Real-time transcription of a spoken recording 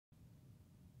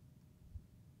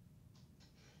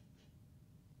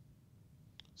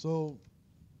So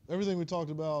everything we talked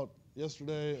about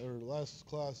yesterday or last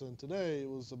class and today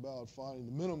was about finding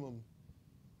the minimum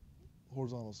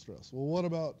horizontal stress. Well, what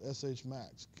about SH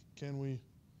max?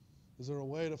 Is there a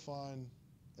way to find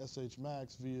SH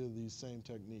max via these same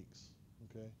techniques?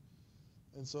 Okay.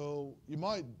 And so you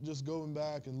might just going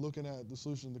back and looking at the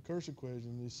solution of the Kirsch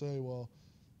equation, and you say, well,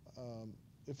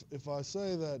 if I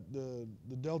say that the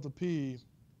delta P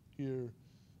here,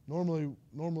 normally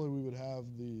we would have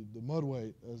the mud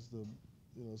weight as the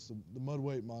mud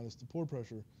weight minus the pore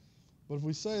pressure. But if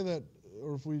we say that,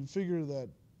 or if we figure that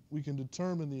we can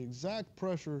determine the exact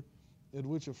pressure at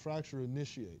which a fracture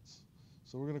initiates,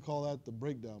 so we're going to call that the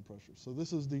breakdown pressure. So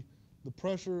this is the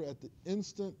pressure at the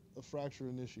instant a fracture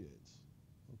initiates.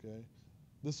 Okay,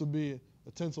 this would be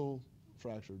a tensile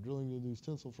fracture, drilling induced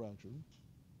tensile fracture.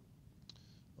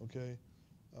 Okay,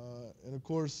 and of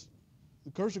course,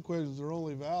 the Kirsch equations are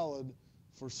only valid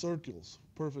for circles,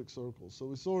 perfect circles. So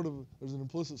there's an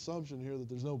implicit assumption here that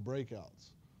there's no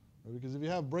breakouts, right? Because if you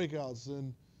have breakouts,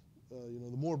 then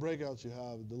the more breakouts you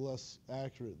have, the less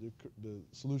accurate the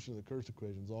solution of the Kirsch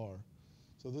equations are.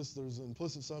 So there's an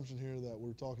implicit assumption here that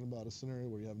we're talking about a scenario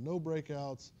where you have no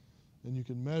breakouts, and you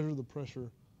can measure the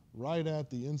pressure right at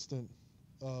the instant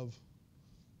of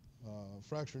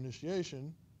fracture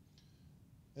initiation.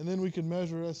 And then we can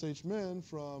measure SH min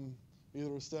from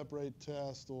either a step rate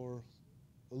test or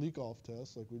a leak-off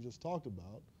test like we just talked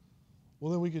about.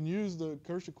 Well, then we can use the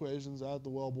Kirsch equations at the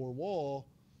wellbore wall,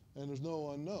 and there's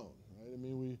no unknown, right? I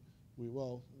mean,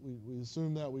 we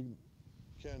assume that we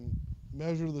can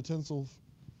measure the tensile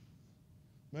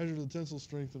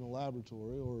strength in a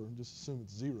laboratory, or just assume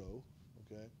it's zero.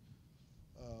 Okay.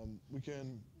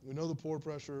 We know the pore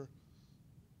pressure.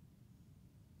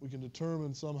 We can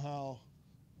determine somehow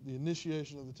the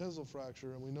initiation of the tensile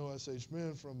fracture, and we know SH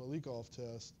min from a leak-off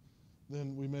test.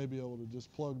 Then we may be able to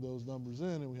just plug those numbers in,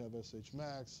 and we have SH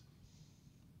max.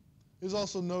 It's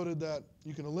also noted that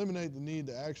you can eliminate the need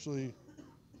to actually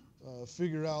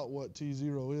figure out what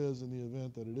T0 is in the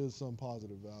event that it is some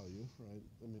positive value, right?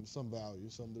 I mean, some value,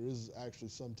 there is actually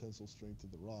some tensile strength to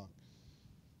the rock.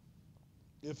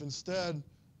 If instead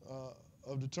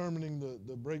of determining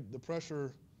the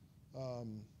pressure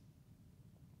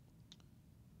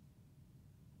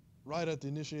right at the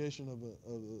initiation of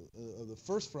the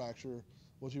first fracture,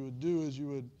 what you would do is you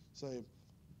would say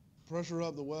pressure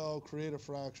up the well, create a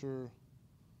fracture,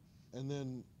 and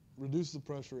then reduce the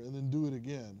pressure, and then do it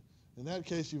again. In that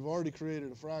case, you've already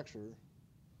created a fracture,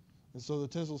 and so the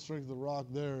tensile strength of the rock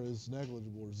there is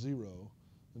negligible or zero,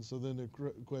 and so then the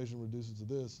equation reduces to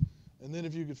this. And then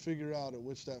if you could figure out at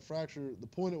which that fracture, the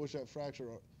point at which that fracture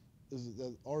is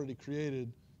already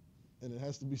created, and it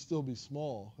has to still be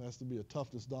small, it has to be a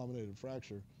toughness-dominated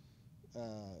fracture,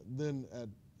 then at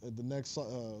the next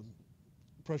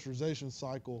pressurization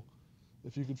cycle,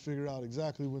 if you could figure out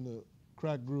exactly when the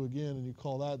crack grew again, and you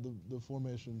call that the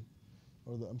formation,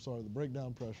 or the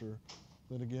breakdown pressure,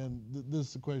 then again,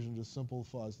 this equation just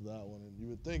simplifies to that one. And you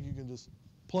would think you can just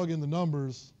plug in the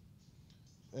numbers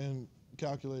and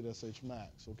calculate SH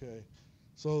max, okay?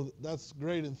 So that's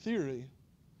great in theory,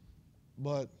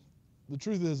 but the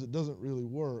truth is it doesn't really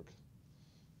work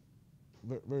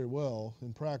very well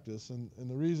in practice. And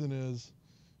the reason is,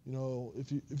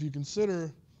 if you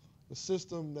consider a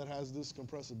system that has this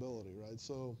compressibility, right?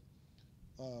 So,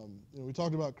 we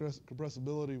talked about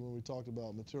compressibility when we talked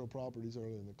about material properties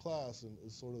earlier in the class, and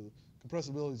it's sort of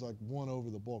compressibility is like 1 over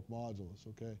the bulk modulus,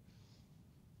 okay?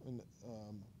 And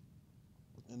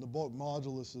the bulk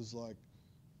modulus is like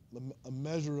a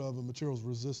measure of a material's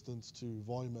resistance to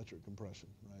volumetric compression,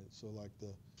 right? So like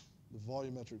the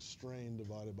volumetric strain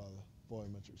divided by the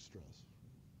volumetric stress.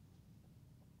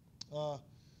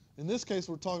 In this case,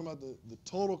 we're talking about the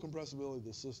total compressibility of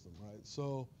the system, right?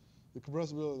 So the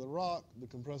compressibility of the rock, the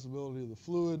compressibility of the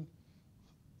fluid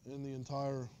in the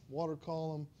entire water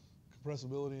column,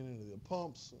 compressibility in any of the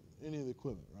pumps, any of the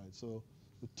equipment, right? So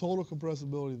the total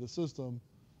compressibility of the system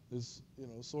is,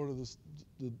 sort of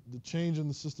the change in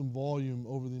the system volume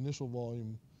over the initial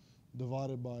volume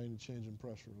divided by any change in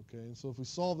pressure, okay? And so if we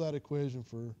solve that equation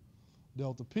for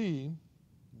delta P,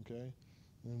 okay,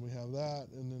 then we have that,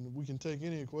 and then we can take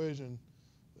any equation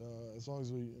as long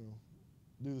as we,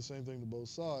 do the same thing to both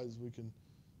sides. We can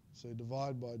say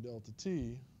divide by delta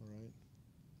T, all right?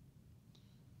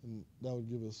 And that would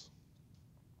give us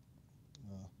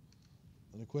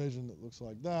an equation that looks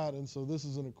like that. And so this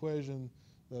is an equation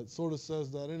that sort of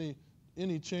says that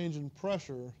any change in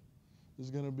pressure is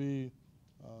going to be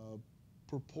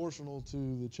proportional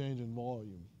to the change in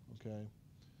volume, okay?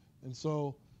 And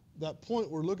so that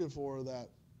point we're looking for, that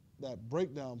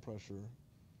breakdown pressure,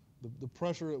 the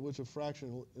pressure at which a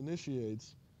fraction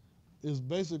initiates, is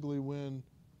basically when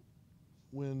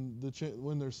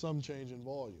there's some change in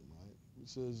volume, right? It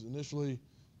says initially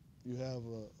you have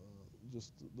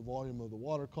just the volume of the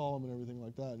water column and everything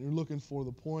like that, and you're looking for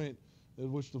the point at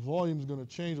which the volume is going to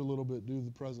change a little bit due to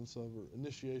the presence of or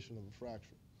initiation of a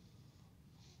fracture.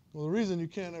 Well, the reason you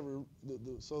can't ever,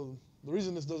 so the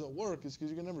reason this doesn't work is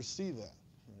because you can never see that.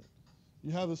 Right?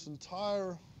 You have this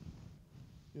entire,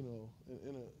 you know,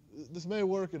 this may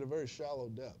work at a very shallow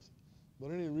depth,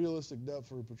 but any realistic depth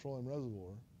for a petroleum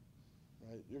reservoir,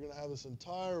 right, you're going to have this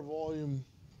entire volume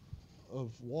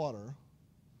of water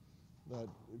that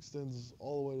extends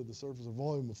all the way to the surface, a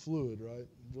volume of fluid, right,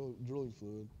 drilling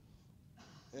fluid,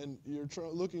 and you're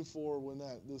looking for when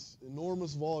this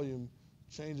enormous volume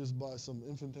changes by some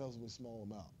infinitesimally small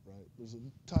amount, right? There's a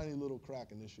tiny little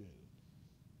crack initiated.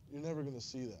 You're never going to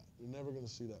see that. You're never going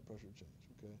to see that pressure change,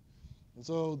 okay? And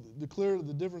so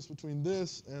the difference between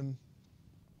this and,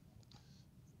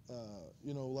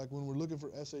 you know, like when we're looking for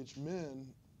SH min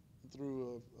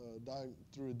through a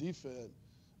DFIT,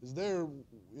 is there,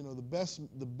 you know, the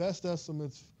best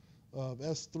estimates of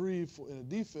S3 in a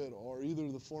DFIT are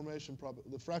either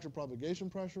the fracture propagation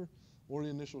pressure or the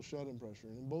initial shut-in pressure.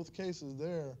 And in both cases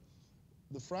there,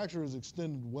 the fracture is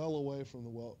extended well away from the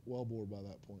wellbore by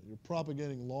that point. You're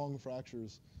propagating long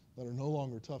fractures that are no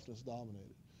longer toughness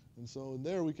dominated. And so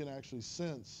there we can actually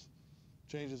sense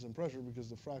changes in pressure because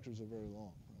the fractures are very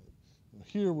long. Right? Now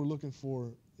here we're looking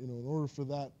for, you know, in order for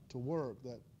that to work,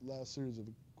 that last series of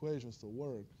equations to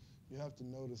work, you have to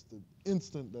notice the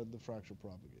instant that the fracture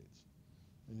propagates.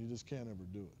 And you just can't ever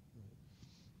do it.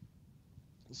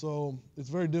 So it's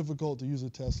very difficult to use a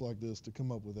test like this to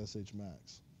come up with SH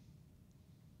max.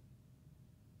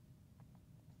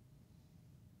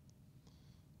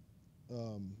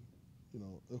 You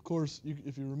know, of course,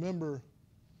 if you remember,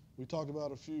 we talked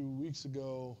about a few weeks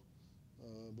ago,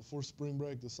 before spring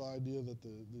break, this idea that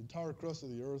the entire crust of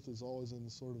the Earth is always in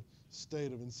this sort of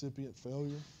state of incipient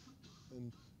failure.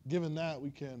 And given that,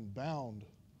 we can bound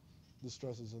the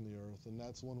stresses in the Earth, and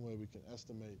that's one way we can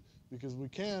estimate, because we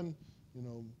can, you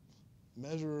know,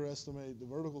 measure or estimate the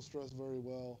vertical stress very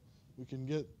well. We can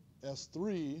get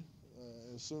S3,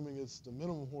 assuming it's the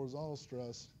minimum horizontal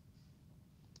stress.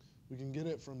 We can get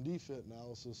it from DFIT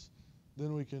analysis.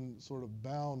 Then we can sort of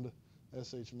bound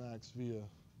SH max via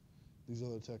these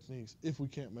other techniques if we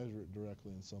can't measure it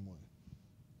directly in some way.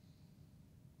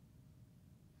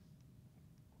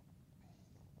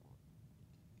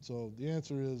 So the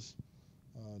answer is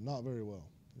not very well.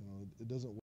 You know, it doesn't work.